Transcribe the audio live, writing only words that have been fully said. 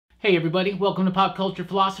Hey everybody, welcome to Pop Culture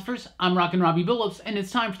Philosophers. I'm Rockin Robbie Billups, and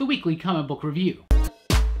it's time for the weekly comic book review.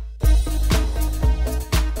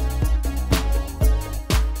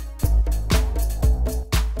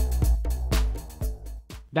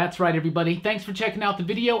 That's right everybody, thanks for checking out the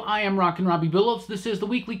video. I am Rockin Robbie Billups. This is the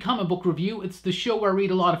weekly comic book review. It's the show where I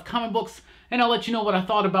read a lot of comic books, and I'll let you know what I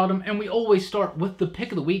thought about them, and we always start with the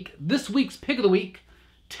pick of the week. This week's pick of the week,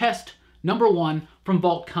 Test #1 from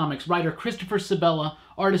Vault Comics. Writer Christopher Sebela,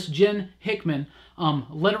 artist Jen Hickman,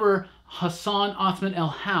 letterer Hassan Othman El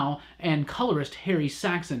Howe, and colorist Harry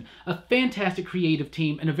Saxon. A fantastic creative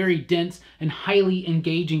team and a very dense and highly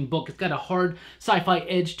engaging book. It's got a hard sci-fi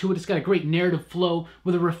edge to it. It's got a great narrative flow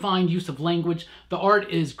with a refined use of language. The art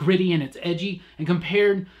is gritty and it's edgy, and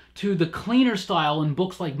compared to the cleaner style in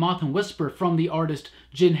books like Moth and Whisper from the artist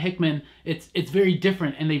Jen Hickman, it's very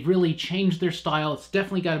different, and they've really changed their style. It's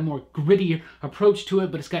definitely got a more gritty approach to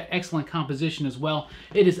it, but it's got excellent composition as well.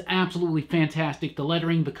 It is absolutely fantastic. The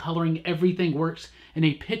lettering, the coloring, everything works in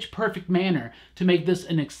a pitch-perfect manner to make this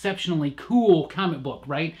an exceptionally cool comic book,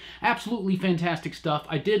 right? Absolutely fantastic stuff.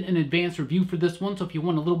 I did an advanced review for this one, so if you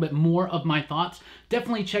want a little bit more of my thoughts,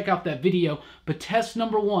 definitely check out that video. But Test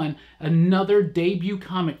 #1, another debut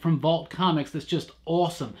comic from Vault Comics that's just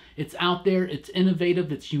awesome. It's out there, it's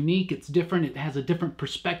innovative, it's unique, it's different, it has a different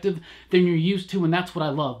perspective than you're used to, and that's what I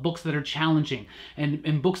love. Books that are challenging,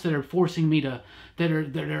 and books that are forcing me to,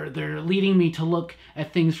 they're leading me to look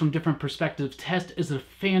at things from different perspectives. Test is a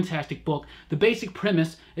fantastic book. The basic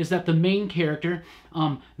premise is that the main character,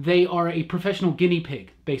 they are a professional guinea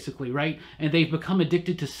pig, basically, right? And they've become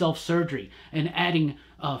addicted to self-surgery and adding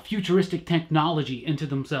futuristic technology into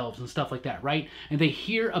themselves and stuff like that, right? And they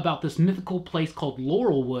hear about this mythical place called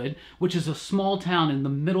Laurelwood, which is a small town in the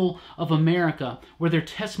middle of America where they're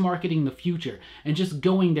test marketing the future, and just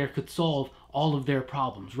going there could solve all of their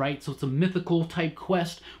problems, right? So it's a mythical type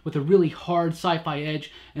quest with a really hard sci-fi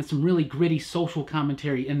edge and some really gritty social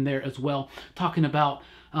commentary in there as well, talking about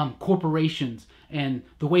corporations and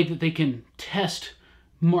the way that they can test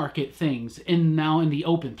market things now in the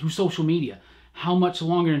open through social media. How much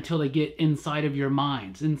longer until they get inside of your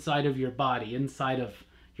minds, inside of your body, inside of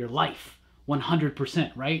your life?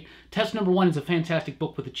 100%, right? Test #1 is a fantastic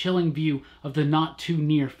book with a chilling view of the not too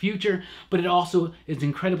near future, but it also is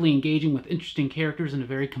incredibly engaging with interesting characters and a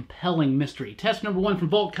very compelling mystery. Test #1 from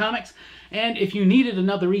Vault Comics, and if you needed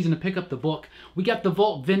another reason to pick up the book, we got the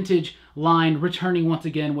Vault Vintage line returning once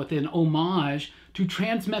again with an homage to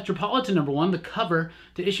Transmetropolitan #1, the cover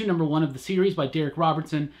to issue #1 of the series by Derek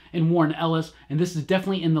Robertson and Warren Ellis, and this is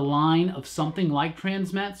definitely in the line of something like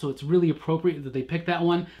Transmet, so it's really appropriate that they pick that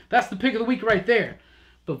one. That's the pick of the week right there.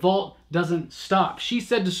 But Vault doesn't stop. She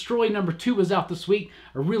Said Destroy #2 is out this week.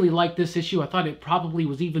 I really like this issue. I thought it probably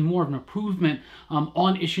was even more of an improvement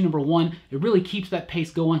on issue #1. It really keeps that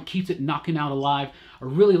pace going, keeps it knocking out alive. I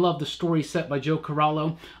really love the story set by Joe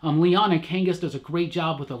Corallo. Liana Kangas does a great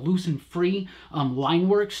job with a loose and free line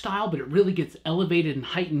work style, but it really gets elevated and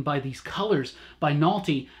heightened by these colors by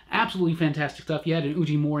Nolte. Absolutely fantastic stuff. You had an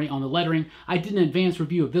Uji Mori on the lettering. I did an advanced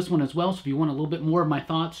review of this one as well, so if you want a little bit more of my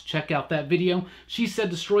thoughts, check out that video. She Said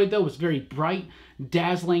Destroyed, though, was very bright,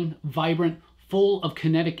 dazzling, vibrant, full of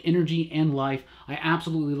kinetic energy and life. I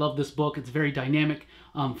absolutely love this book. It's a very dynamic,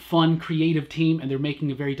 fun, creative team, and they're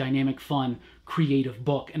making a very dynamic, fun, creative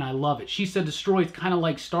book, and I love it. She Said Destroy is kind of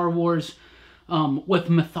like Star Wars with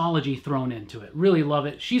mythology thrown into it. Really love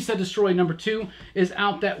it. She Said Destroy #2 is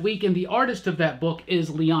out that week, and the artist of that book is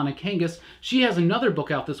Liana Kangas. She has another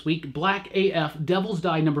book out this week, Black AF, Devil's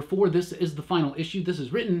Die #4. This is the final issue. This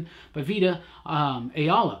is written by Vida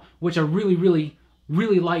Ayala, which I really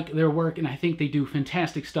like their work, and I think they do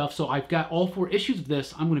fantastic stuff. So I've got all 4 issues of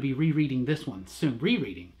this. I'm going to be rereading this one soon.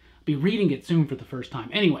 Be reading it soon for the first time.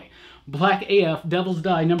 Anyway, Black AF, Devil's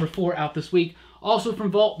Die #4 out this week. Also from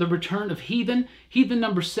Vault, The Return of Heathen. Heathen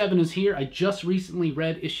 #7 is here. I just recently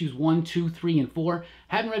read issues 1, 2, 3, and 4.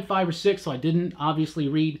 Haven't read 5 or 6, so I didn't obviously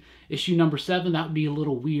read issue #7. That would be a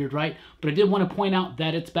little weird, right? But I did want to point out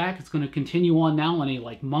that it's back. It's going to continue on now on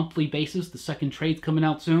a monthly basis. The second trade's coming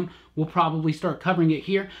out soon. We'll probably start covering it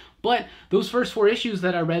here. But those first 4 issues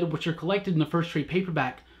that I read, which are collected in the first trade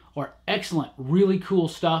paperback, are excellent. Really cool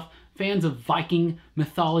stuff. Fans of Viking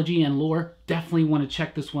mythology and lore definitely want to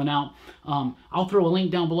check this one out. I'll throw a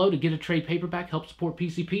link down below to get a trade paperback. Help support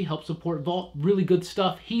PCP, help support Vault. Really good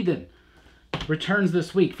stuff. Heathen returns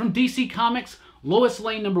this week. From DC Comics, Lois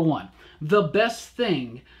Lane #1. The best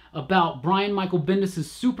thing about Brian Michael Bendis'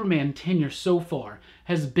 Superman tenure so far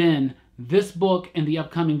has been this book and the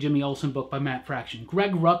upcoming Jimmy Olsen book by Matt Fraction.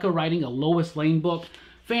 Greg Rucka writing a Lois Lane book.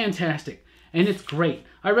 Fantastic. And it's great.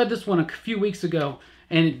 I read this one a few weeks ago,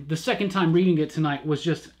 And the second time reading it tonight was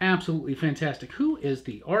just absolutely fantastic. Who is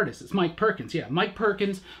the artist? It's Mike Perkins. Yeah, Mike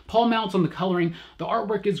Perkins. Paul Mounts on the coloring. The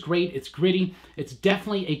artwork is great. It's gritty. It's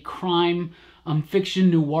definitely a crime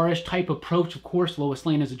fiction noirish type approach. Of course, Lois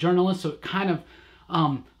Lane is a journalist, so it kind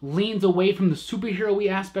of leans away from the superhero-y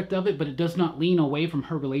aspect of it, but it does not lean away from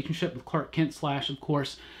her relationship with Clark Kent / of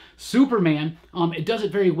course, Superman. It does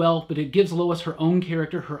it very well, but it gives Lois her own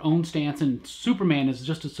character, her own stance, and Superman is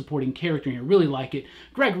just a supporting character here. Really like it.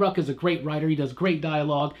 Greg Rucka is a great writer. He does great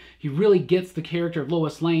dialogue. He really gets the character of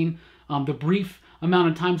Lois Lane. The brief amount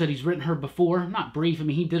of times that he's written her before, not brief, I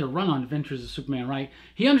mean, he did a run on Adventures of Superman, right?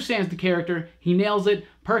 He understands the character. He nails it.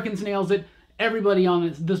 Perkins nails it. Everybody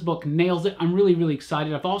on this book nails it. I'm really, really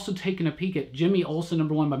excited. I've also taken a peek at Jimmy Olsen,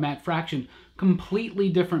 #1 by Matt Fraction. Completely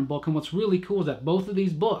different book. And what's really cool is that both of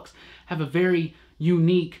these books have a very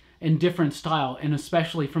unique and different style, and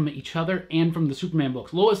especially from each other and from the Superman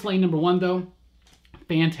books. Lois Lane #1, though,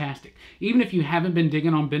 fantastic. Even if you haven't been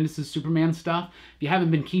digging on Bendis' Superman stuff, if you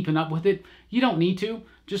haven't been keeping up with it, you don't need to.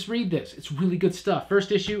 Just read this. It's really good stuff. First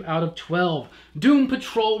issue out of 12. Doom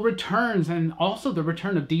Patrol returns, and also the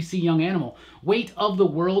return of DC Young Animal. Weight of the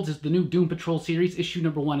Worlds is the new Doom Patrol series. Issue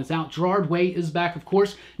 #1 is out. Gerard Way is back, of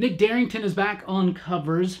course. Nick Darrington is back on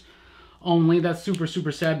covers only. That's super,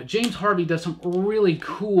 super sad. But James Harvey does some really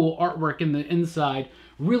cool artwork in the inside.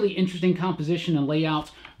 Really interesting composition and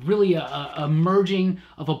layouts. Really a merging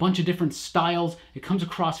of a bunch of different styles. It comes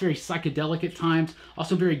across very psychedelic at times.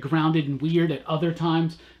 Also very grounded and weird at other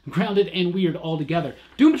times. Grounded and weird all together.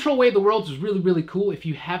 Doom Patrol Way of the Worlds is really, really cool. If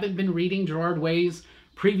you haven't been reading Gerard Way's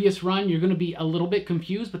previous run, you're going to be a little bit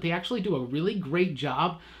confused, but they actually do a really great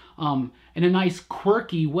job in a nice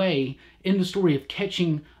quirky way in the story of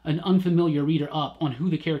catching an unfamiliar reader up on who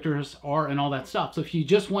the characters are and all that stuff. So if you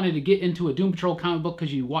just wanted to get into a Doom Patrol comic book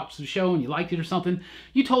because you watched the show and you liked it or something,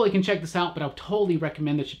 you totally can check this out, but I would totally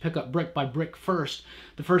recommend that you pick up Brick by Brick first,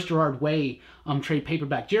 the first Gerard Way trade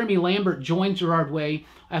paperback. Jeremy Lambert joins Gerard Way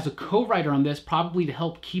as a co-writer on this, probably to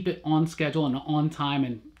help keep it on schedule and on time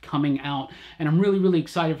and coming out, and I'm really, really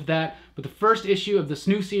excited for that. But the first issue of this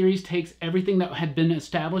new series takes everything that had been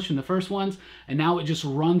established in the first ones, and now it just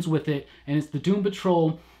runs with it, and it's the Doom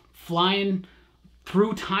Patrol flying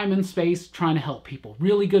through time and space trying to help people.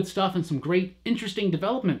 Really good stuff and some great, interesting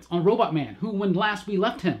developments on Robot Man, who, when last we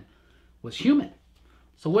left him, was human.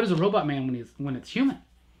 So what is a Robot Man when it's human?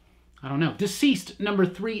 I don't know. Deceased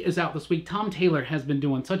 #3 is out this week. Tom Taylor has been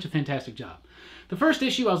doing such a fantastic job. The first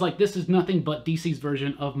issue, I was like, this is nothing but DC's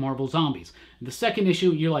version of Marvel Zombies. And the second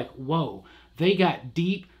issue, you're like, whoa, they got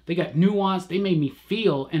deep, they got nuance, they made me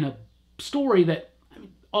feel in a story that, I mean,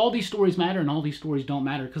 all these stories matter and all these stories don't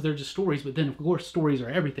matter because they're just stories, but then of course stories are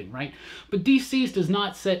everything, right? But Deceased is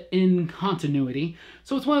not set in continuity,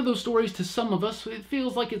 so it's one of those stories to some of us, it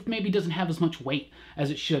feels like it maybe doesn't have as much weight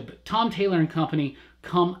as it should. But Tom Taylor and company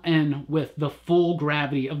come in with the full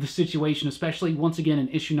gravity of the situation, especially once again in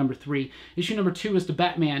issue #3. Issue #2 is to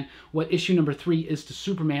Batman, what issue #3 is to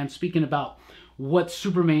Superman, speaking about what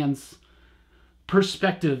Superman's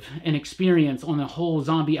perspective and experience on the whole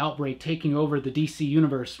zombie outbreak taking over the DC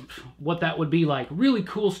universe, what that would be like. Really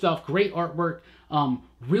cool stuff, great artwork,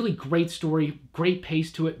 really great story, great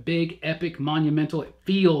pace to it, big, epic, monumental. It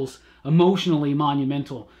feels emotionally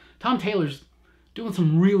monumental. Tom Taylor's doing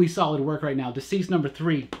some really solid work right now. Deceased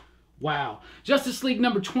 #3. Wow. Justice League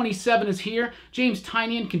 #27 is here. James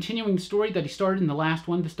Tynion continuing the story that he started in the last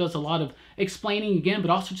one. This does a lot of explaining again,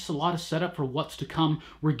 but also just a lot of setup for what's to come.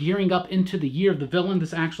 We're gearing up into the Year of the Villain.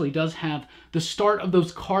 This actually does have the start of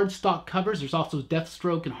those cardstock covers. There's also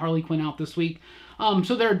Deathstroke and Harley Quinn out this week.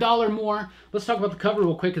 So they're $1 more. Let's talk about the cover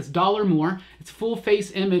real quick. It's $1 more. It's full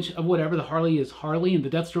face image of whatever. The Harley is Harley and the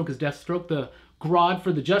Deathstroke is Deathstroke. The Grodd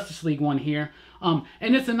for the Justice League one here.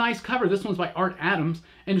 And it's a nice cover. This one's by Art Adams,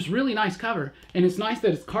 and it's a really nice cover, and it's nice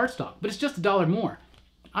that it's cardstock, but it's just $1 more.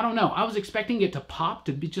 I don't know. I was expecting it to pop,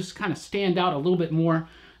 to be just kind of stand out a little bit more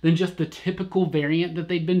than just the typical variant that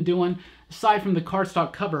they've been doing, aside from the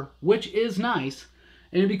cardstock cover, which is nice,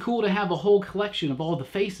 and it'd be cool to have a whole collection of all the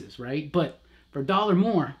faces, right? But for $1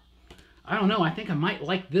 more, I don't know. I think I might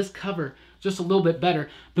like this cover just a little bit better.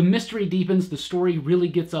 The mystery deepens. The story really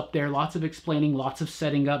gets up there. Lots of explaining, lots of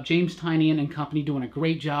setting up. James Tynion and company doing a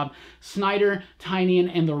great job. Snyder, Tynion,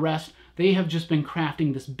 and the rest, they have just been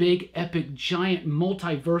crafting this big, epic, giant,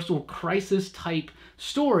 multiversal crisis-type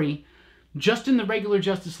story just in the regular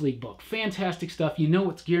Justice League book. Fantastic stuff. You know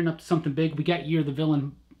it's gearing up to something big. We got Year of the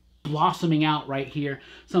Villain blossoming out right here.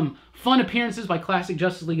 Some fun appearances by classic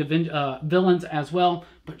Justice League villains as well,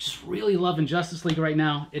 but just really loving Justice League right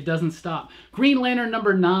now. It doesn't stop. Green Lantern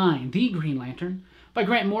 #9, The Green Lantern, by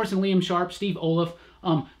Grant Morrison, Liam Sharp, Steve Olaf.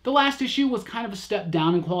 The last issue was kind of a step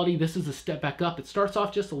down in quality. This is a step back up. It starts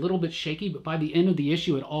off just a little bit shaky, but by the end of the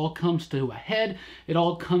issue, it all comes to a head. It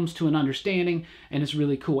all comes to an understanding, and it's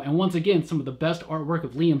really cool. And once again, some of the best artwork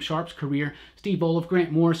of Liam Sharp's career. Steve Olive,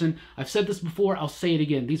 Grant Morrison. I've said this before, I'll say it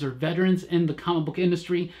again. These are veterans in the comic book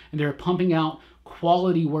industry, and they're pumping out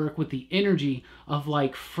quality work with the energy of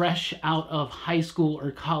like fresh out of high school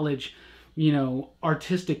or college, you know,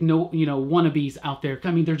 artistic, wannabes out there.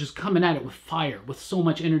 I mean, they're just coming at it with fire, with so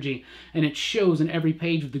much energy, and it shows in every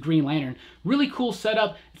page of the Green Lantern. Really cool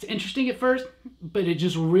setup. It's interesting at first, but it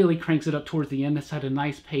just really cranks it up towards the end. This had a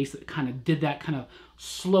nice pace that kind of did that, kind of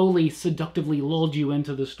slowly, seductively lulled you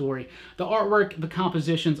into the story. The artwork, the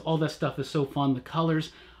compositions, all that stuff is so fun. The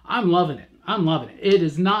colors, I'm loving it. I'm loving it. It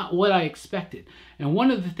is not what I expected. And one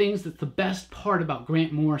of the things that's the best part about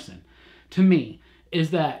Grant Morrison, to me, is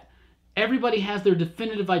that everybody has their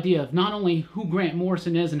definitive idea of not only who Grant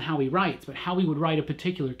Morrison is and how he writes, but how he would write a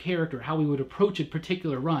particular character, how he would approach a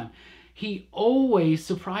particular run. He always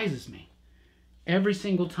surprises me. Every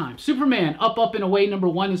single time. Superman, Up, Up, and Away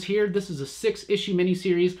 #1 is here. This is a 6-issue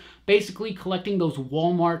miniseries, basically collecting those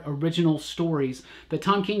Walmart original stories that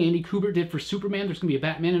Tom King, Andy Kubert did for Superman. There's going to be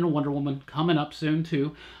a Batman and a Wonder Woman coming up soon,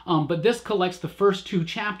 too. But this collects the first 2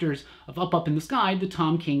 chapters of Up, Up in the Sky, the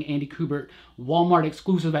Tom King, Andy Kubert Walmart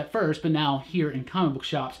exclusive at first, but now here in comic book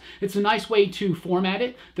shops. It's a nice way to format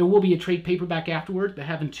it. There will be a trade paperback afterward. They're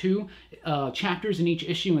having 2 chapters in each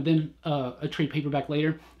issue and then a trade paperback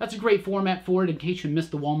later. That's a great format for it in case you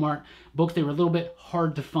missed the Walmart books. They were a little bit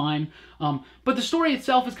hard to find. But the story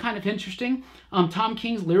itself is kind of interesting. Tom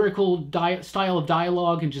King's lyrical style of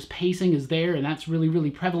dialogue and just pacing is there, and that's really,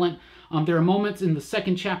 really prevalent. There are moments in the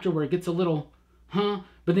second chapter where it gets a little,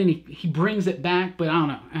 but then he brings it back, but I don't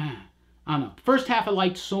know. I don't know. First half I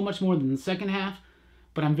liked so much more than the second half,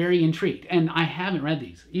 but I'm very intrigued. And I haven't read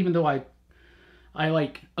these, even though I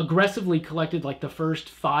like aggressively collected like the first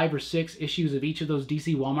 5 or 6 issues of each of those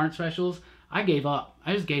DC Walmart specials. I gave up.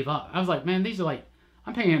 I just gave up. I was like, man, these are like,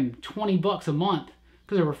 I'm paying $20 a month,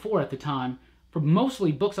 because there were 4 at the time, for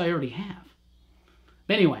mostly books I already have.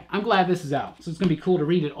 But anyway, I'm glad this is out. So it's going to be cool to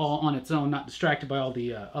read it all on its own, not distracted by all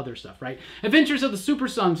the other stuff, right? Adventures of the Super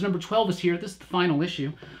Sons, #12 is here. This is the final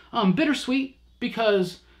issue. Bittersweet,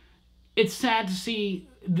 because it's sad to see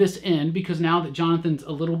this end, because now that Jonathan's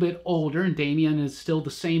a little bit older and Damian is still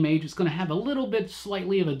the same age, it's going to have a little bit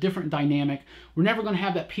slightly of a different dynamic. We're never going to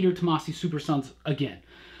have that Peter Tomasi Super Sons again.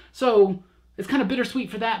 So it's kind of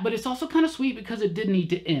bittersweet for that, but it's also kind of sweet because it did need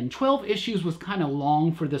to end. 12 issues was kind of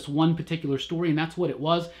long for this one particular story, and that's what it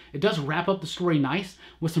was. It does wrap up the story nice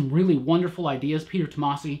with some really wonderful ideas. Peter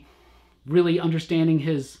Tomasi really understanding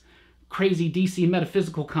his crazy DC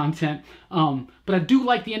metaphysical content, but I do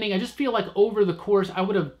like the ending. I just feel like over the course, I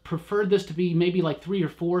would have preferred this to be maybe like 3 or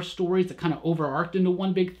 4 stories that kind of overarched into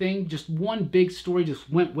one big thing. Just one big story just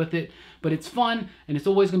went with it, but it's fun, and it's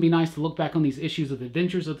always going to be nice to look back on these issues of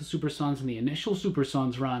Adventures of the Super Sons and the initial Super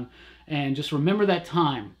Sons run, and just remember that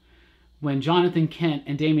time when Jonathan Kent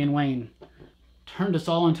and Damian Wayne turned us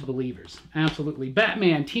all into believers. Absolutely.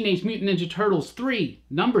 Batman, Teenage Mutant Ninja Turtles 3,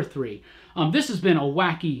 #3. This has been a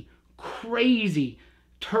wacky, crazy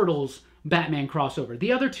Turtles Batman crossover.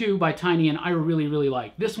 The other 2 by Tiny and I really, really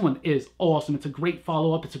like. This one is awesome. It's a great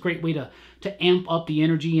follow-up. It's a great way to amp up the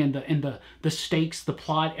energy and the stakes, the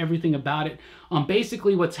plot, everything about it.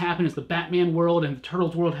 Basically what's happened is the Batman world and the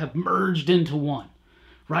Turtles world have merged into one,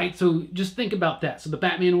 right? So just think about that. So the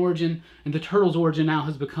Batman origin and the Turtles origin now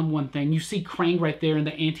has become one thing. You see Krang right there in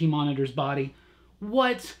the Anti-Monitor's body.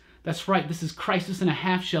 What? That's right. This is Crisis in a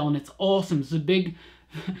Half Shell, and it's awesome. It's a big...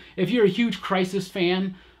 If you're a huge Crisis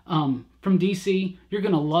fan from DC, you're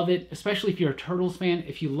going to love it, especially if you're a Turtles fan.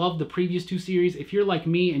 If you love the previous 2 series, if you're like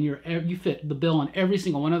me and you fit the bill on every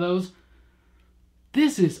single one of those,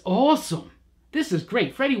 this is awesome. This is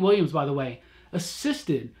great. Freddie Williams, by the way,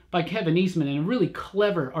 assisted by Kevin Eastman in a really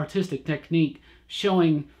clever artistic technique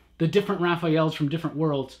showing the different Raphaels from different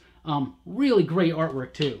worlds. Really great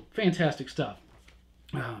artwork, too. Fantastic stuff.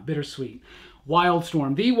 Bittersweet.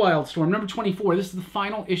 Wildstorm, The Wildstorm, #24. This is the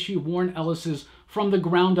final issue of Warren Ellis's from the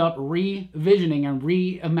ground up revisioning and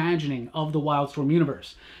reimagining of the Wildstorm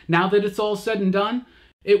universe. Now that it's all said and done,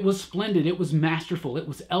 it was splendid, it was masterful, it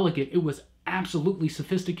was elegant, it was absolutely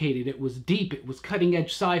sophisticated, it was deep, it was cutting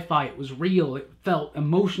edge sci-fi, it was real, it felt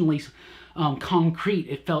emotionally concrete,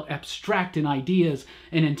 it felt abstract in ideas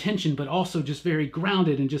and intention, but also just very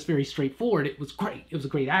grounded and just very straightforward. It was great. It was a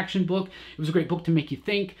great action book. It was a great book to make you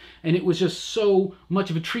think, and it was just so much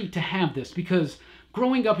of a treat to have this, because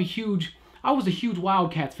growing up a huge I was a huge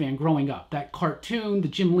Wildcats fan growing up. That cartoon, the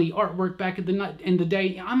Jim Lee artwork back in the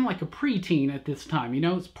day, I'm like a preteen at this time, you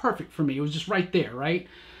know? It's perfect for me. It was just right there, right?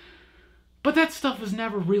 But that stuff has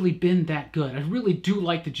never really been that good. I really do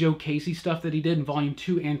like the Joe Casey stuff that he did in Volume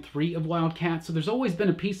 2 and 3 of Wildcats, so there's always been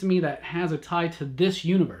a piece of me that has a tie to this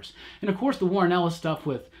universe. And of course the Warren Ellis stuff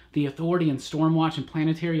with the Authority and Stormwatch and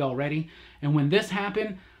Planetary already. And when this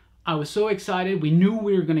happened, I was so excited. We knew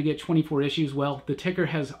we were going to get 24 issues. Well, the ticker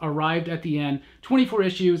has arrived at the end. 24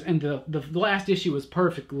 issues, and the last issue was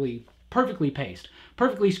perfectly paced,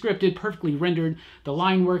 perfectly scripted, perfectly rendered. The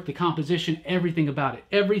line work, the composition, everything about it.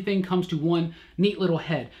 Everything comes to one neat little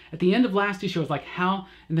head. At the end of last issue, I was like, how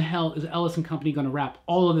in the hell is Ellis and Company going to wrap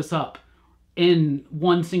all of this up in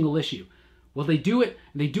one single issue? Well, they do it,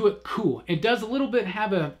 and they do it cool. It does a little bit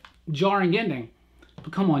have a jarring ending,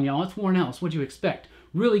 but come on, y'all, it's Warren Ellis. What'd you expect?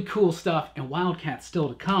 Really cool stuff, and Wildcats still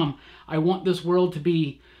to come. I want this world to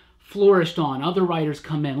be flourished on. Other writers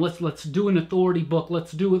come in. Let's do an Authority book.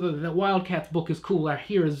 Let's do the Wildcats book is cool. Our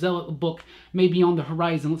Here is Zealot book may be on the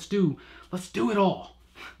horizon. Let's do it all.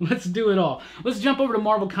 Let's do it all. Let's jump over to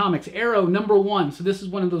Marvel Comics. Aero #1. So this is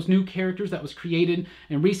one of those new characters that was created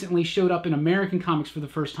and recently showed up in American comics for the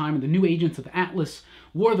first time in the New Agents of Atlas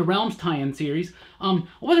War of the Realms tie-in series. I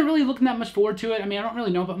wasn't really looking that much forward to it. I mean, I don't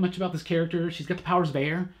really know much about this character. She's got the powers of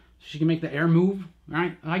air. She can make the air move. All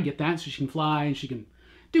right, I get that. So she can fly and she can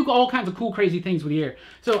do all kinds of cool, crazy things with the air.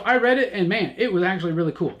 So I read it, and man, it was actually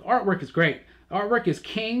really cool. The artwork is great. The artwork is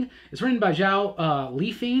king. It's written by Zhao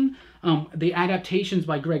Lifeng. The adaptations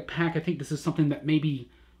by Greg Pak. I think this is something that maybe,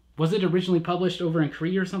 was it originally published over in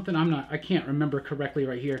Korea or something? I can't remember correctly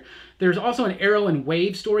right here. There's also an Aero and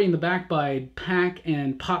Wave story in the back by Pak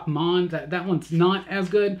and Pop Mon. That one's not as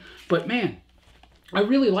good, but man, I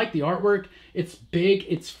really like the artwork. It's big,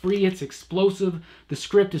 it's free, it's explosive. The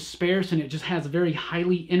script is sparse, and it just has a very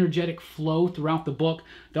highly energetic flow throughout the book.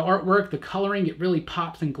 The artwork, the coloring, it really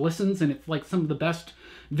pops and glistens, and it's like some of the best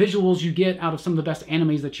visuals you get out of some of the best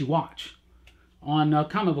animes that you watch on a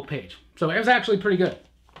comic book page. So it was actually pretty good.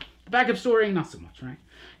 The backup story, not so much, right?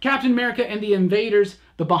 Captain America and the Invaders,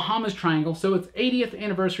 the Bahamas Triangle. So it's 80th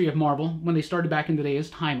anniversary of Marvel. When they started back in the day is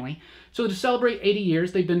timely. So to celebrate 80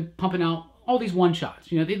 years, they've been pumping out all these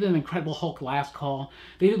one-shots. You know, they did an Incredible Hulk Last Call.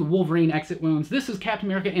 They did the Wolverine Exit Wounds. This is Captain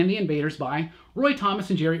America and the Invaders by Roy Thomas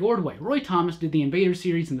and Jerry Ordway. Roy Thomas did the Invaders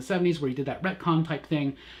series in the 70s where he did that retcon type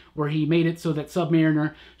thing where he made it so that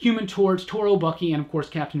Submariner, Human Torch, Toro, Bucky, and of course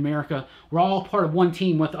Captain America were all part of one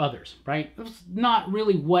team with others, right? It was not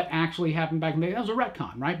really what actually happened back in the day. That was a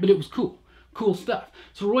retcon, right? But it was cool. Cool stuff.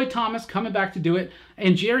 So Roy Thomas coming back to do it,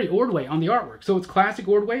 and Jerry Ordway on the artwork. So it's classic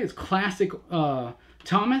Ordway, it's classic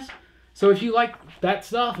Thomas. So if you like that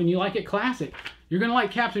stuff and you like it classic, you're going to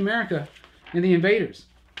like Captain America and the Invaders.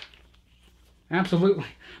 Absolutely.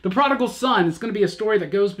 The Prodigal Son is going to be a story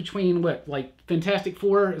that goes between, what, like Fantastic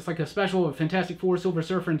Four? It's like a special of Fantastic Four, Silver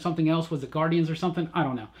Surfer, and something else. Was it Guardians or something? I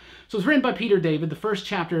don't know. So it's written by Peter David. The first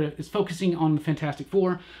chapter is focusing on the Fantastic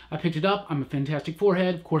Four. I picked it up. I'm a Fantastic Four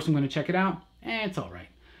head. Of course, I'm going to check it out. It's all right.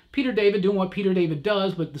 Peter David doing what Peter David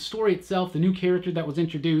does, but the story itself, the new character that was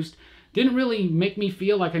introduced, didn't really make me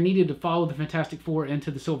feel like I needed to follow the Fantastic Four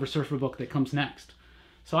into the Silver Surfer book that comes next.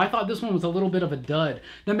 So I thought this one was a little bit of a dud.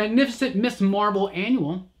 The Magnificent Miss Marvel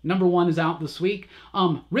Annual, #1, is out this week.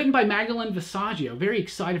 Written by Magdalene Visaggio. Very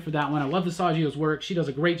excited for that one. I love Visaggio's work. She does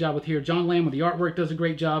a great job with here. John Lamb with the artwork does a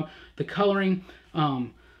great job. The coloring,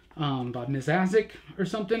 by Ms. Azik or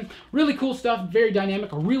something. Really cool stuff. Very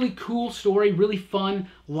dynamic. A really cool story. Really fun,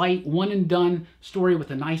 light, one-and-done story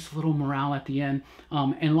with a nice little morale at the end.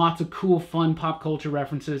 And lots of cool, fun pop culture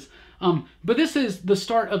references. But this is the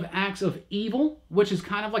start of Acts of Evil, which is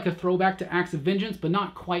kind of like a throwback to Acts of Vengeance, but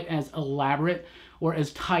not quite as elaborate or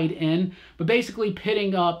as tied in. But basically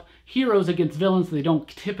pitting up heroes against villains they don't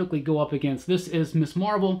typically go up against. This is Miss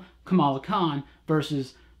Marvel, Kamala Khan,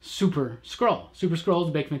 versus Super Skrull. Super Skrull is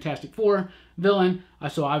a big Fantastic Four villain,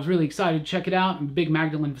 so I was really excited to check it out. I'm a big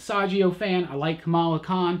Magdalene Visaggio fan. I like Kamala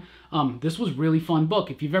Khan. This was a really fun book.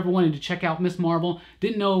 If you've ever wanted to check out Miss Marvel,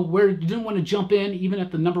 didn't want to jump in even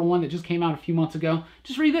at the #1 that just came out a few months ago,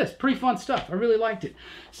 just read this. Pretty fun stuff. I really liked it.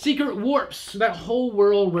 Secret Warps, that whole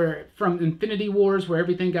world where from Infinity Wars where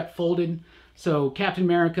everything got folded. So Captain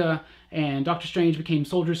America and Doctor Strange became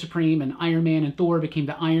Soldier Supreme, and Iron Man and Thor became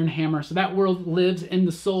the Iron Hammer. So that world lives in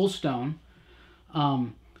the Soul Stone.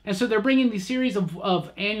 And so they're bringing these series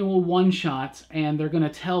of annual one-shots, and they're going to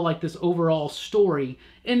tell like this overall story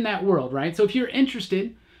in that world, right? So if you're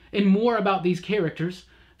interested in more about these characters,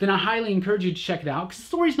 then I highly encourage you to check it out, because the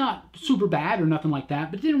story's not super bad or nothing like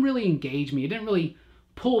that, but it didn't really engage me. It didn't really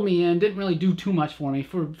pull me in, didn't really do too much for me.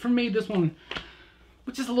 For me, this one,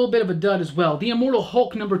 which is a little bit of a dud as well. The Immortal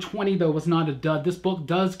Hulk number 20, though, was not a dud. This book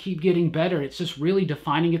does keep getting better. It's just really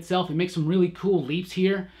defining itself. It makes some really cool leaps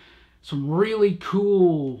here. Some really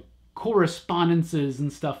cool correspondences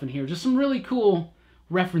and stuff in here. Just some really cool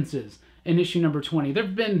references in issue number 20. There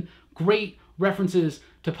have been great references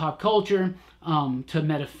to pop culture, to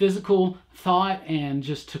metaphysical thought, and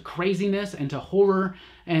just to craziness, and to horror,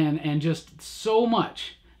 and just so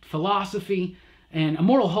much philosophy. And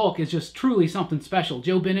Immortal Hulk is just truly something special.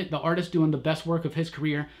 Joe Bennett, the artist, doing the best work of his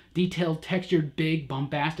career. Detailed, textured, big,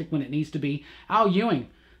 bombastic when it needs to be. Al Ewing,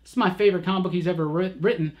 this is my favorite comic book he's ever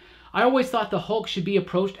written. I always thought the Hulk should be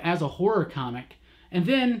approached as a horror comic. And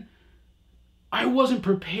then I wasn't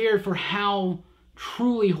prepared for how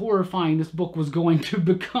truly horrifying this book was going to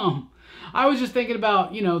become. I was just thinking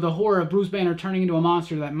about, you know, the horror of Bruce Banner turning into a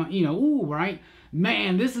monster that, you know, ooh, right?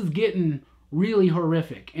 Man, this is getting really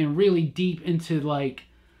horrific and really deep into, like,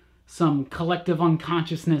 some collective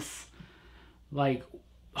unconsciousness, like,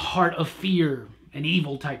 heart of fear and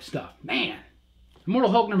evil type stuff. Man.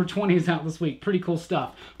 Immortal Hulk number 20 is out this week. Pretty cool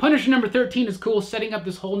stuff. Punisher number 13 is cool, setting up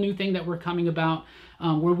this whole new thing that we're coming about,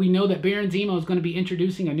 where we know that Baron Zemo is going to be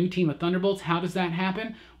introducing a new team of Thunderbolts. How does that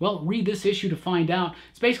happen? Well, read this issue to find out.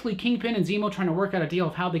 It's basically Kingpin and Zemo trying to work out a deal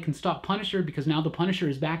of how they can stop Punisher, because now the Punisher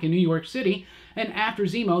is back in New York City, and after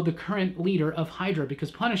Zemo, the current leader of Hydra,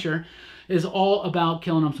 because Punisher is all about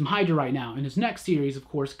killing some Hydra right now. In his next series, of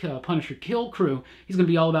course, Punisher Kill Crew, he's going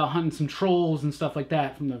to be all about hunting some trolls and stuff like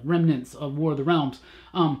that from the remnants of War of the Realms.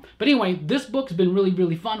 But anyway, this book's been really,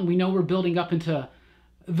 really fun. We know we're building up into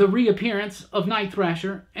the reappearance of Night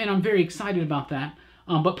Thrasher, and I'm very excited about that.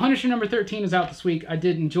 But Punisher number 13 is out this week. I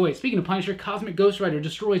did enjoy it. Speaking of Punisher, Cosmic Ghost Rider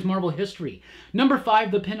destroys Marvel history. Number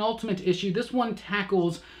 5, the penultimate issue. This one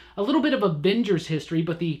tackles a little bit of Avengers history,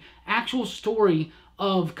 but the actual story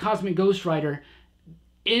of Cosmic Ghost Rider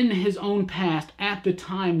in his own past at the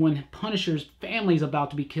time when Punisher's family is about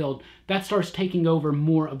to be killed. That starts taking over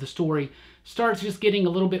more of the story. Starts just getting a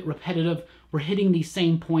little bit repetitive. We're hitting these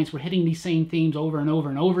same points. We're hitting these same themes over and over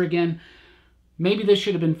and over again. Maybe this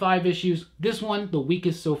should have been 5 issues. This one, the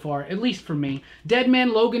weakest so far, at least for me. Dead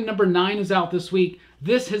Man Logan number 9 is out this week.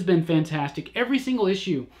 This has been fantastic. Every single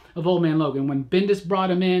issue of Old Man Logan, when Bendis brought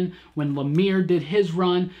him in, when Lemire did his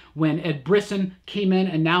run, when Ed Brisson came in,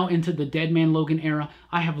 and now into the Dead Man Logan era,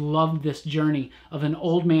 I have loved this journey of an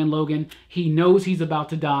Old Man Logan. He knows he's about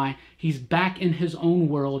to die. He's back in his own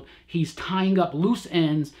world. He's tying up loose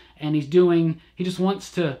ends, and he's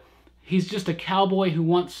just a cowboy who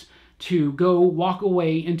wants to go walk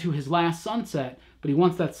away into his last sunset, but he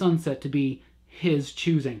wants that sunset to be his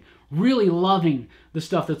choosing. Really loving the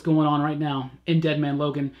stuff that's going on right now in Dead Man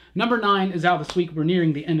Logan. Number 9 is out this week. We're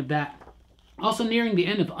nearing the end of that. Also nearing the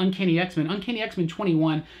end of Uncanny X-Men. Uncanny X-Men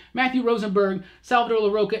 21. Matthew Rosenberg, Salvador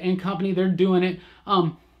LaRocca and company, they're doing it.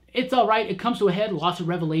 It's all right. It comes to a head. Lots of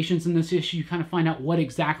revelations in this issue. You kind of find out what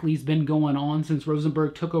exactly has been going on since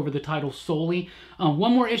Rosenberg took over the title solely.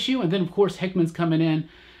 One more issue, and then, of course, Hickman's coming in.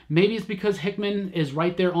 Maybe it's because Hickman is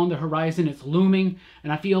right there on the horizon. It's looming,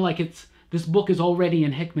 and I feel like this book is already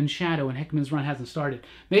in Hickman's shadow, and Hickman's run hasn't started.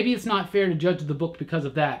 Maybe it's not fair to judge the book because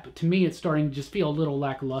of that, but to me, it's starting to just feel a little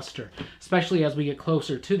lackluster, especially as we get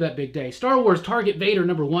closer to that big day. Star Wars Target Vader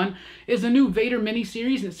number 1 is a new Vader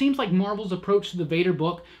miniseries, and it seems like Marvel's approach to the Vader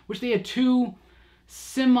book, which they had 2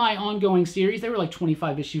 semi-ongoing series. They were like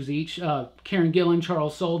 25 issues each. Karen Gillan,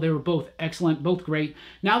 Charles Soule, they were both excellent, both great.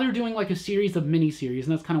 Now they're doing like a series of mini-series,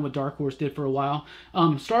 and that's kind of what Dark Horse did for a while.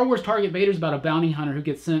 Star Wars Target Vader is about a bounty hunter who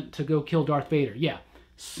gets sent to go kill Darth Vader. Yeah,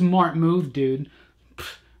 smart move, dude.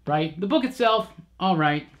 Right? The book itself, all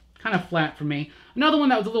right. Kind of flat for me. Another one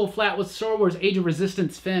that was a little flat was Star Wars Age of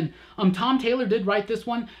Resistance Finn. Tom Taylor did write this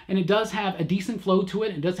one, and it does have a decent flow to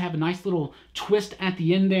it. It does have a nice little twist at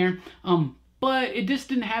the end there. But it just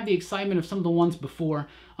didn't have the excitement of some of the ones before,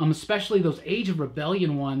 especially those Age of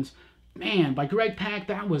Rebellion ones. Man, by Greg Pak,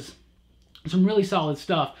 that was some really solid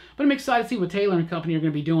stuff. But I'm excited to see what Taylor and company are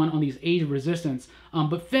going to be doing on these Age of Resistance.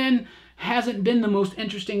 But Finn hasn't been the most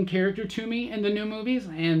interesting character to me in the new movies,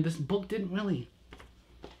 and this book didn't really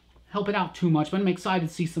help it out too much. But I'm excited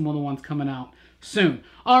to see some of the ones coming out soon.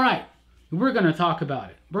 All right, we're going to talk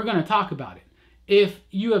about it. We're going to talk about it. If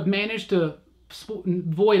you have managed to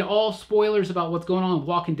avoid all spoilers about what's going on with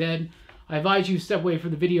Walking Dead, I advise you step away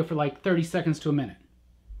from the video for like 30 seconds to a minute.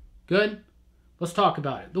 Good? Let's talk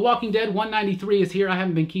about it. The Walking Dead 193 is here. I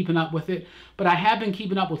haven't been keeping up with it, but I have been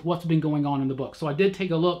keeping up with what's been going on in the book. So I did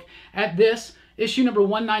take a look at this. Issue number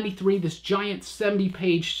 193, this giant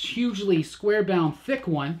 70-page, hugely square-bound, thick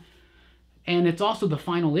one. and it's also the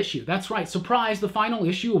final issue. That's right, surprise, the final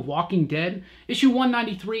issue of Walking Dead. Issue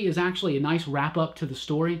 193 is actually a nice wrap-up to the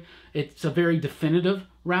story. It's a very definitive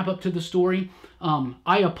wrap-up to the story.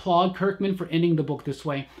 I applaud Kirkman for ending the book this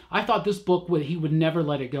way. I thought this book, he would never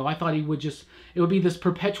let it go. I thought he would just, it would be this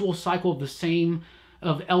perpetual cycle of the same,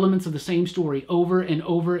 of elements of the same story over and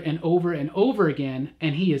over and over and over again,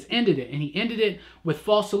 and he has ended it. And he ended it with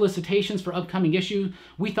false solicitations for upcoming issues.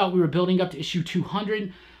 We thought we were building up to issue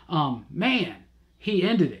 200. Man, he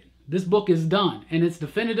ended it. This book is done, and it's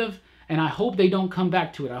definitive, and I hope they don't come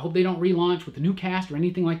back to it. I hope they don't relaunch with a new cast or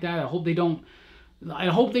anything like that. I hope they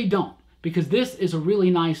don't, because this is a really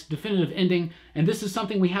nice definitive ending, and this is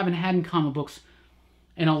something we haven't had in comic books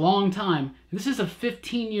in a long time. This is a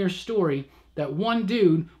 15-year story that one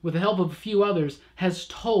dude, with the help of a few others, has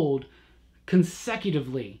told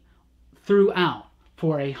consecutively throughout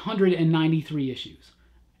for 193 issues,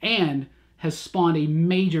 and has spawned a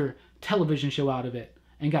major television show out of it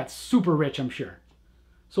and got super rich, I'm sure.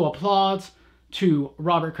 So applause to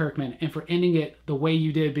Robert Kirkman and for ending it the way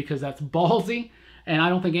you did, because that's ballsy, and I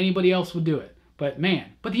don't think anybody else would do it. But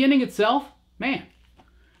man, but the ending itself, man,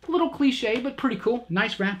 a little cliche, but pretty cool.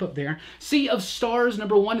 Nice wrap up there. Sea of Stars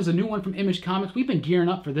 #1 is a new one from Image Comics. We've been gearing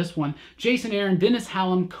up for this one. Jason Aaron, Dennis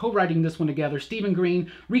Hallam co-writing this one together. Stephen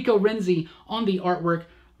Green, Rico Renzi on the artwork.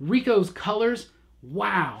 Rico's colors,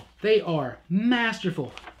 wow, they are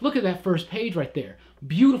masterful. Look at that first page right there.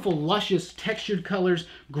 Beautiful, luscious, textured colors.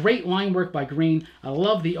 Great line work by Green. I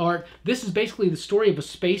love the art. This is basically the story of a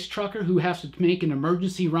space trucker who has to make an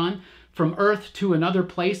emergency run from Earth to another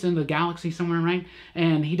place in the galaxy somewhere, right?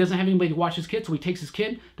 And he doesn't have anybody to watch his kid, so he takes his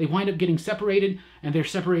kid. They wind up getting separated, and they're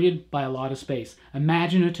separated by a lot of space.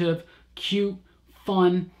 Imaginative, cute,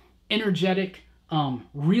 fun, energetic,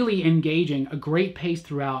 really engaging, a great pace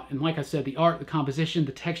throughout. And like I said, the art, the composition,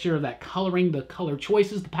 the texture of that coloring, the color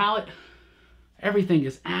choices, the palette, everything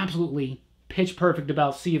is absolutely pitch perfect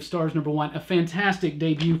about Sea of Stars #1. A fantastic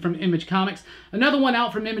debut from Image Comics. Another one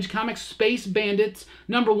out from Image Comics, Space Bandits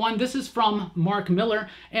 #1. This is from Mark Miller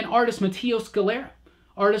and artist Matteo Scalera,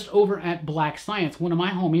 artist over at Black Science. One of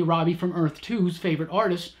my homie, Robbie from Earth 2's favorite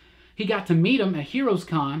artists. He got to meet him at Heroes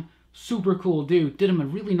Con. Super cool dude. Did him a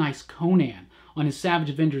really nice Conan on his Savage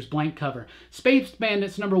Avengers blank cover. Space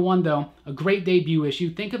Bandits #1, though, a great debut issue.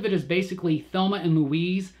 Think of it as basically Thelma and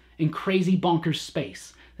Louise in crazy bonkers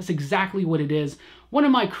space. That's exactly what it is. One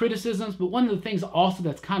of my criticisms, but one of the things also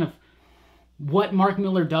that's kind of what Mark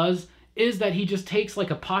Miller does, is that he just takes like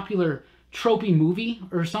a popular tropey movie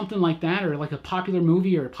or something like that, or like a popular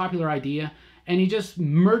movie or a popular idea, and he just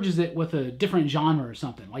merges it with a different genre or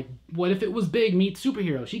something. Like, what if it was Big meets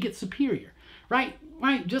superheroes? She gets superior, right?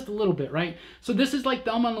 Right, just a little bit, right? So this is like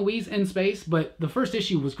Thelma and Louise in space, but the first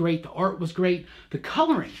issue was great. The art was great. The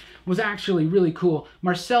coloring was actually really cool.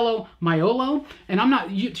 Marcelo Maiolo, and I'm not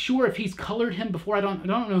sure if he's colored him before. I don't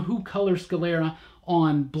know who colors Scalera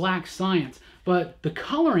on Black Science, but the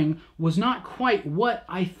coloring was not quite what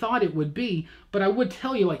I thought it would be. But I would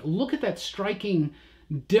tell you, like, look at that striking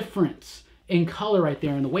difference in color right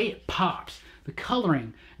there and the way it pops. The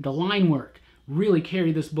coloring, the line work really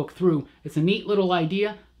carry this book through. It's a neat little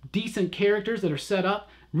idea, decent characters that are set up.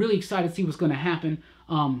 Really excited to see what's going to happen.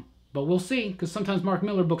 But we'll see, because sometimes Mark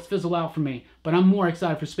Miller books fizzle out for me. But I'm more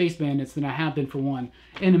excited for Space Bandits than I have been for one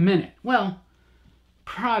in a minute. Well,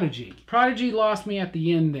 Prodigy. Prodigy lost me at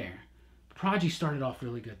the end there. Prodigy started off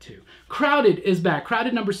really good too. Crowded is back.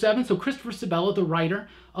 Crowded #7. So Christopher Sabella, the writer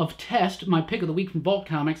of Test, my pick of the week from Vault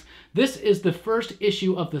Comics. This is the first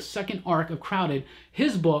issue of the second arc of Crowded,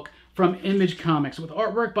 his book from Image Comics, with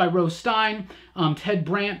artwork by Rose Stein, Ted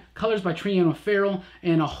Brandt, colors by Triano Farrell,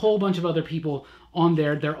 and a whole bunch of other people on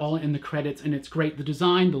there. They're all in the credits, and it's great. The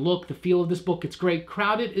design, the look, the feel of this book, it's great.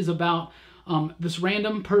 Crowded is about this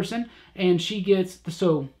random person, and she gets,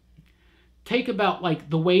 so take about like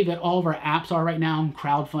the way that all of our apps are right now,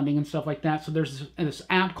 crowdfunding and stuff like that. So there's this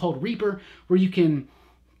app called Reaper where you can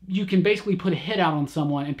basically put a hit out on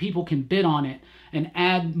someone, and people can bid on it and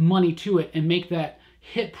add money to it and make that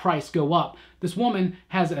hit price go up. This woman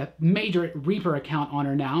has a major Reaper account on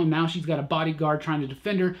her now, and now she's got a bodyguard trying to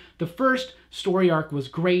defend her. The first story arc was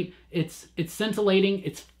great. It's scintillating.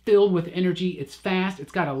 It's filled with energy. It's fast.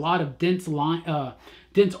 It's got a lot of dense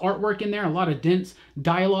artwork in there, a lot of dense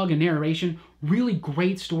dialogue and narration. Really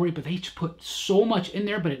great story, but they put so much in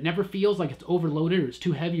there, but it never feels like it's overloaded or it's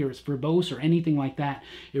too heavy or it's verbose or anything like that.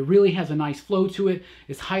 It really has a nice flow to it.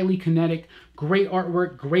 It's highly kinetic, great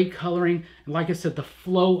artwork, great coloring. And like I said, the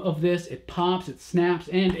flow of this, it pops, it snaps,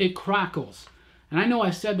 and it crackles. And I know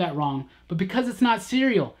I said that wrong, but because it's not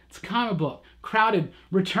serial, it's a comic book. Crowded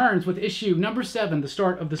returns with issue #7, the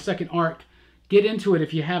start of the second arc. Get into it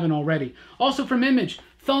if you haven't already. Also from Image,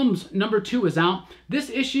 Thumbs #2 is out. This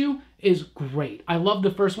issue is great. I love the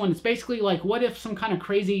first one. It's basically like, what if some kind of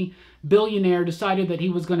crazy billionaire decided that he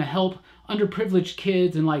was going to help underprivileged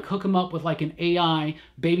kids and like hook them up with like an AI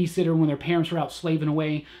babysitter when their parents were out slaving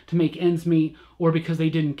away to make ends meet, or because they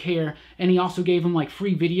didn't care. And he also gave them like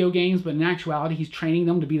free video games, but in actuality he's training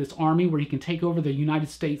them to be this army where he can take over the United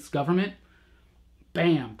States government.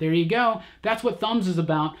 Bam, there you go. That's what Thumbs is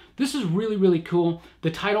about. This is really, really cool. The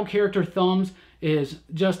title character, Thumbs, is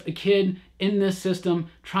just a kid in this system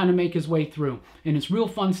trying to make his way through. And it's real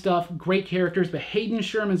fun stuff, great characters, but Hayden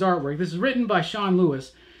Sherman's artwork. This is written by Sean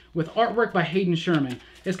Lewis with artwork by Hayden Sherman.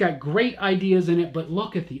 It's got great ideas in it, but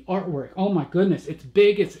look at the artwork. Oh my goodness, it's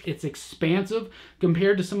big, it's expansive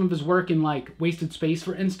compared to some of his work in like Wasted Space,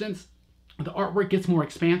 for instance. The artwork gets more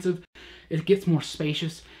expansive, it gets more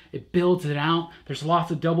spacious, it builds it out. There's lots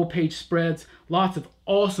of double page spreads, lots of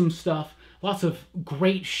awesome stuff, lots of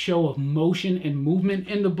great show of motion and movement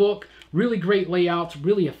in the book, really great layouts,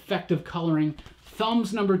 really effective coloring.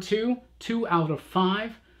 Thumbs #2, 2 out of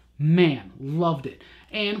 5. Man, loved it.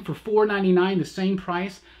 And for $4.99, the same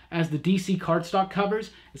price as the DC cardstock covers.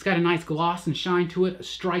 It's got a nice gloss and shine to it, a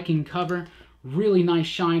striking cover, really nice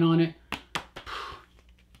shine on it.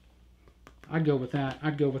 I'd go with that.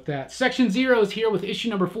 I'd go with that. Section 0 is here with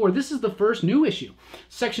issue #4. This is the first new issue.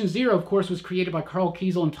 Section 0, of course, was created by Carl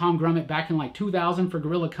Kiesel and Tom Grummett back in like 2000 for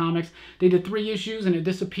Guerrilla Comics. They did 3 issues and it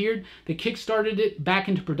disappeared. They kickstarted it back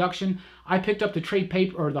into production. I picked up the trade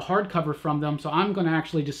paper or the hardcover from them, so I'm going to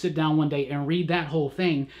actually just sit down one day and read that whole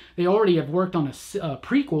thing. They already have worked on a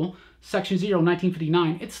prequel, Section 0,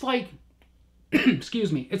 1959. It's like,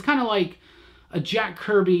 excuse me, it's kind of like a Jack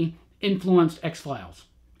Kirby influenced X-Files,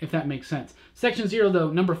 if that makes sense. Section 0,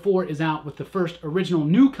 though, #4 is out with the first original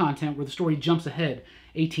new content where the story jumps ahead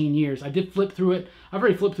 18 years. I did flip through it. I've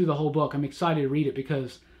already flipped through the whole book. I'm excited to read it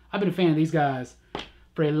because I've been a fan of these guys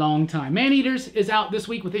for a long time. Man-Eaters is out this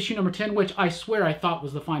week with issue #10, which I swear I thought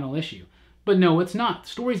was the final issue. But no, it's not. The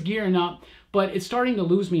story's gearing up, but it's starting to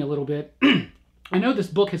lose me a little bit. I know this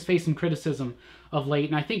book has faced some criticism of late,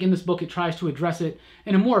 and I think in this book it tries to address it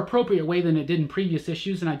in a more appropriate way than it did in previous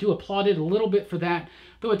issues, and I do applaud it a little bit for that,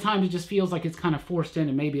 though at times it just feels like it's kind of forced in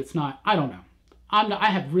and maybe it's not. I don't know. I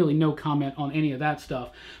have really no comment on any of that stuff.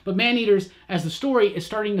 But Man-Eaters, as the story, is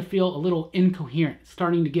starting to feel a little incoherent,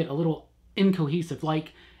 starting to get a little incohesive,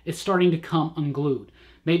 like it's starting to come unglued.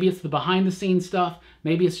 Maybe it's the behind-the-scenes stuff,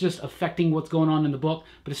 maybe it's just affecting what's going on in the book,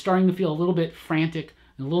 but it's starting to feel a little bit frantic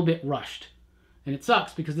and a little bit rushed. And it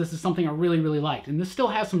sucks because this is something I really, really liked. And this still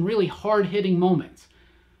has some really hard-hitting moments,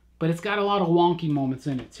 but it's got a lot of wonky moments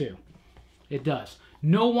in it too. It does.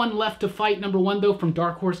 No One Left to Fight #1, though, from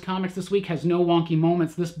Dark Horse Comics this week has no wonky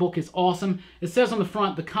moments. This book is awesome. It says on the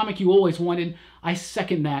front, the comic you always wanted. I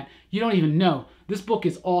second that. You don't even know. This book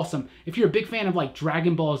is awesome. If you're a big fan of like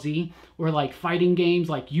Dragon Ball Z or like fighting games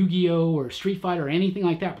like Yu-Gi-Oh! Or Street Fighter or anything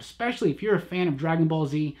like that, but especially if you're a fan of Dragon Ball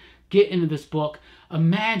Z, get into this book.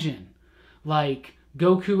 Imagine like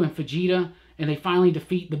Goku and Vegeta, and they finally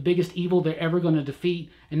defeat the biggest evil they're ever going to defeat,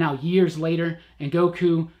 and now years later, and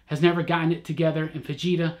Goku has never gotten it together, and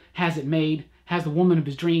Vegeta has it made, has the woman of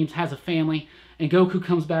his dreams, has a family, and Goku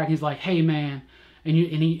comes back and he's like, hey man, and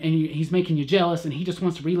he's making you jealous, and he just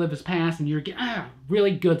wants to relive his past, and you're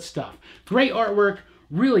really good stuff. Great artwork,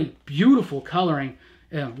 really beautiful coloring,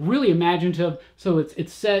 really imaginative. So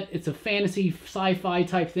it's set, it's a fantasy sci-fi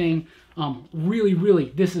type thing. Really,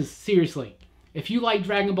 this is seriously, if you like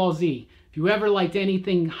Dragon Ball Z, if you ever liked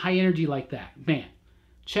anything high energy like that, man,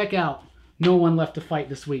 check out No One Left to Fight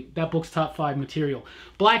this week. That book's top 5 material.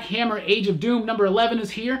 Black Hammer Age of Doom #11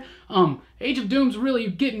 is here. Age of Doom's really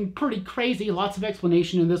getting pretty crazy. Lots of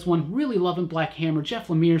explanation in this one. Really loving Black Hammer. Jeff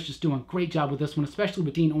Lemire's just doing a great job with this one, especially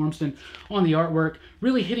with Dean Ormston on the artwork.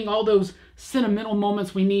 Really hitting all those sentimental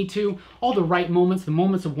moments we need to, all the right moments, the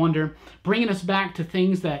moments of wonder, bringing us back to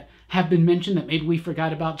things that have been mentioned that maybe we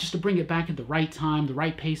forgot about, just to bring it back at the right time, the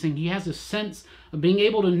right pacing. He has a sense of being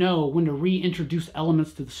able to know when to reintroduce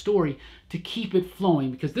elements to the story to keep it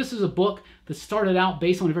flowing, because this is a book that started out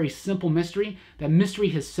based on a very simple mystery. That mystery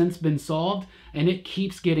has since been solved, and it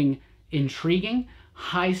keeps getting intriguing,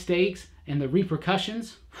 high stakes, and the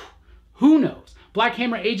repercussions, who knows? Black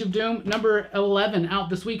Hammer Age of Doom #11 out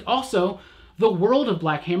this week. Also, The World of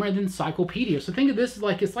Black Hammer and then Encyclopedia. So think of this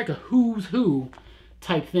like it's like a who's who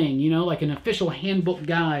type thing, you know, like an official handbook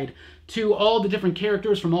guide to all the different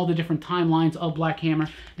characters from all the different timelines of Black Hammer.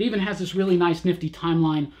 It even has this really nice nifty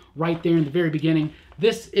timeline right there in the very beginning.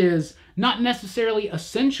 This is not necessarily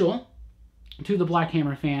essential to the Black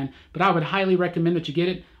Hammer fan, but I would highly recommend that you get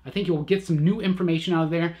it. I think you'll get some new information out of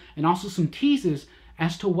there and also some teases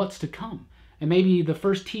as to what's to come. and maybe the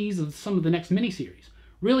first tease of some of the next miniseries.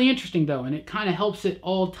 Really interesting though, and it kind of helps it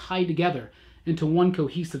all tie together into one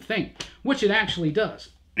cohesive thing, which it actually does.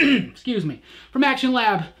 Excuse me. From Action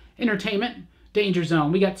Lab Entertainment, Danger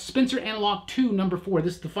Zone, we got Spencer and Locke 2, number 4.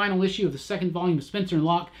 This is the final issue of the second volume of Spencer and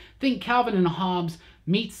Locke. Think Calvin and Hobbes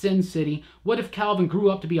meet Sin City. What if Calvin grew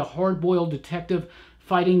up to be a hard-boiled detective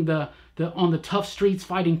fighting on the tough streets,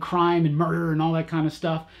 fighting crime and murder and all that kind of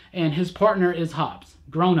stuff, and his partner is Hobbes,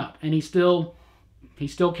 grown up, and he still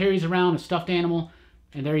carries around a stuffed animal,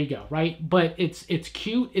 and there you go, right? But it's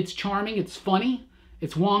cute, it's charming, it's funny,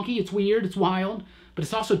 it's wonky, it's weird, it's wild, but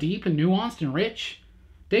it's also deep and nuanced and rich.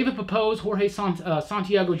 David Pepose, Jorge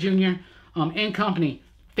Santiago Jr., and company,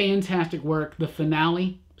 fantastic work. The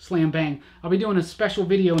finale, slam bang. I'll be doing a special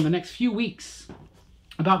video in the next few weeks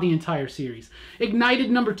about the entire series. Ignited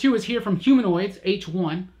number 2 is here from Humanoids,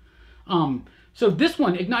 H1. So this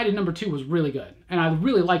one, Ignited number 2, was really good, and I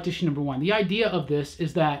really liked issue number 1. The idea of this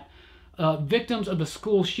is that victims of the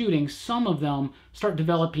school shooting, some of them start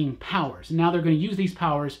developing powers, and now they're going to use these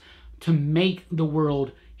powers to make the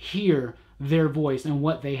world hear their voice and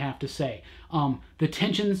what they have to say. The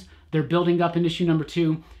tensions they're building up in issue number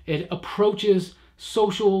 2, it approaches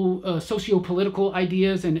socio-political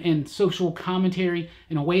ideas and social commentary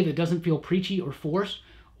in a way that doesn't feel preachy or forced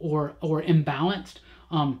or imbalanced.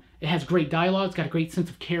 It has great dialogue, it's got a great sense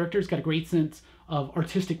of character, it's got a great sense of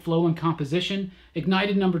artistic flow and composition.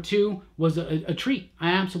 Ignited number 2 was a treat. I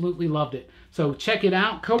absolutely loved it. So check it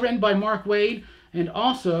out. Co-written by Mark Waid and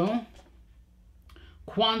also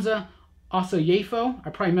Kwanzaa Asayefo, I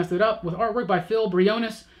probably messed it up, with artwork by Phil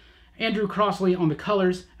Briones, Andrew Crossley on the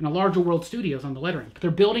colors, and a Larger World Studios on the lettering. But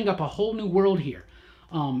they're building up a whole new world here,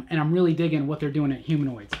 and I'm really digging what they're doing at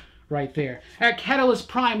Humanoids right there. At Catalyst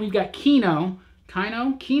Prime, we've got Kino,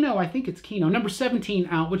 I think it's Kino, number 17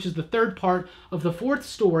 out, which is the third part of the fourth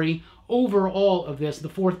story overall of this, the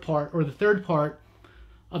fourth part, or the third part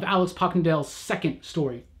of Alex Paknadale's second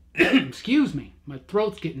story. Excuse me, my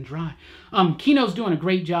throat's getting dry. Kino's doing a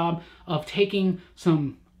great job of taking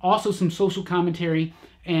some social commentary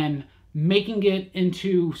and making it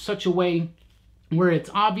into such a way where it's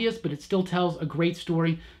obvious, but it still tells a great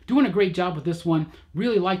story. Doing a great job with this one.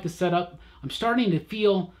 Really like the setup. I'm starting to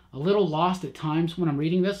feel a little lost at times when I'm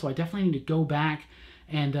reading this, so I definitely need to go back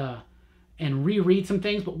and reread some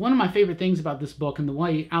things. But one of my favorite things about this book and the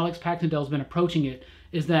way Alex Paknadale's been approaching it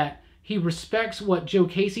is that he respects what Joe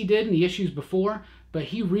Casey did in the issues before, but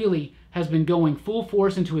he really has been going full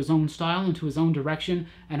force into his own style, into his own direction,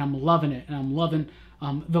 and I'm loving it. And I'm loving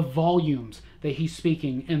the volumes that he's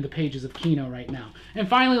speaking in the pages of Kino right now. And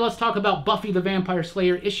finally, let's talk about Buffy the Vampire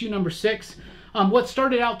Slayer, issue number 6. What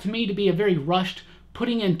started out to me to be a very rushed,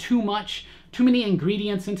 putting in too many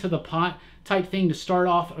ingredients into the pot type thing to start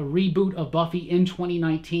off a reboot of Buffy in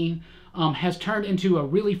 2019, has turned into a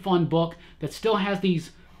really fun book that still has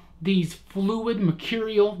these fluid,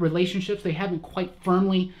 mercurial relationships they haven't quite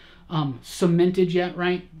firmly cemented yet,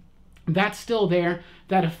 right? That's still there.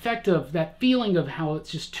 That effect of, that feeling of how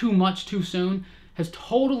it's just too much too soon has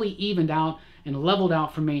totally evened out and leveled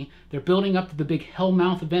out for me. They're building up to the big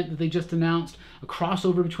Hellmouth event that they just announced, a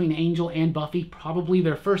crossover between Angel and Buffy, probably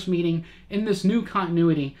their first meeting in this new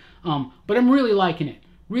continuity. But I'm really liking it.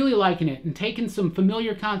 Really liking it, and taking some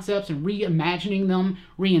familiar concepts and reimagining them,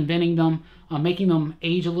 reinventing them, making them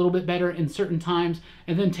age a little bit better in certain times,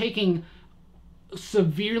 and then taking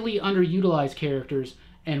severely underutilized characters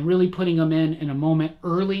and really putting them in a moment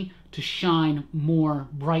early to shine more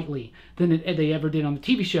brightly than they ever did on the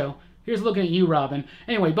TV show. Here's looking at you, Robin.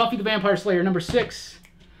 Anyway, Buffy the Vampire Slayer, number 6.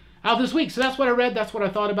 Out this week. So that's what I read. That's what I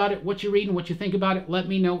thought about it. What you read and what you think about it, let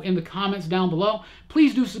me know in the comments down below.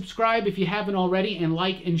 Please do subscribe if you haven't already, and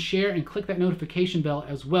like and share and click that notification bell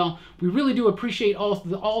as well. We really do appreciate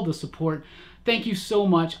all the support. Thank you so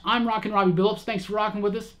much. I'm Rockin Robbie Billups. Thanks for rocking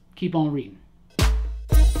with us. Keep on reading.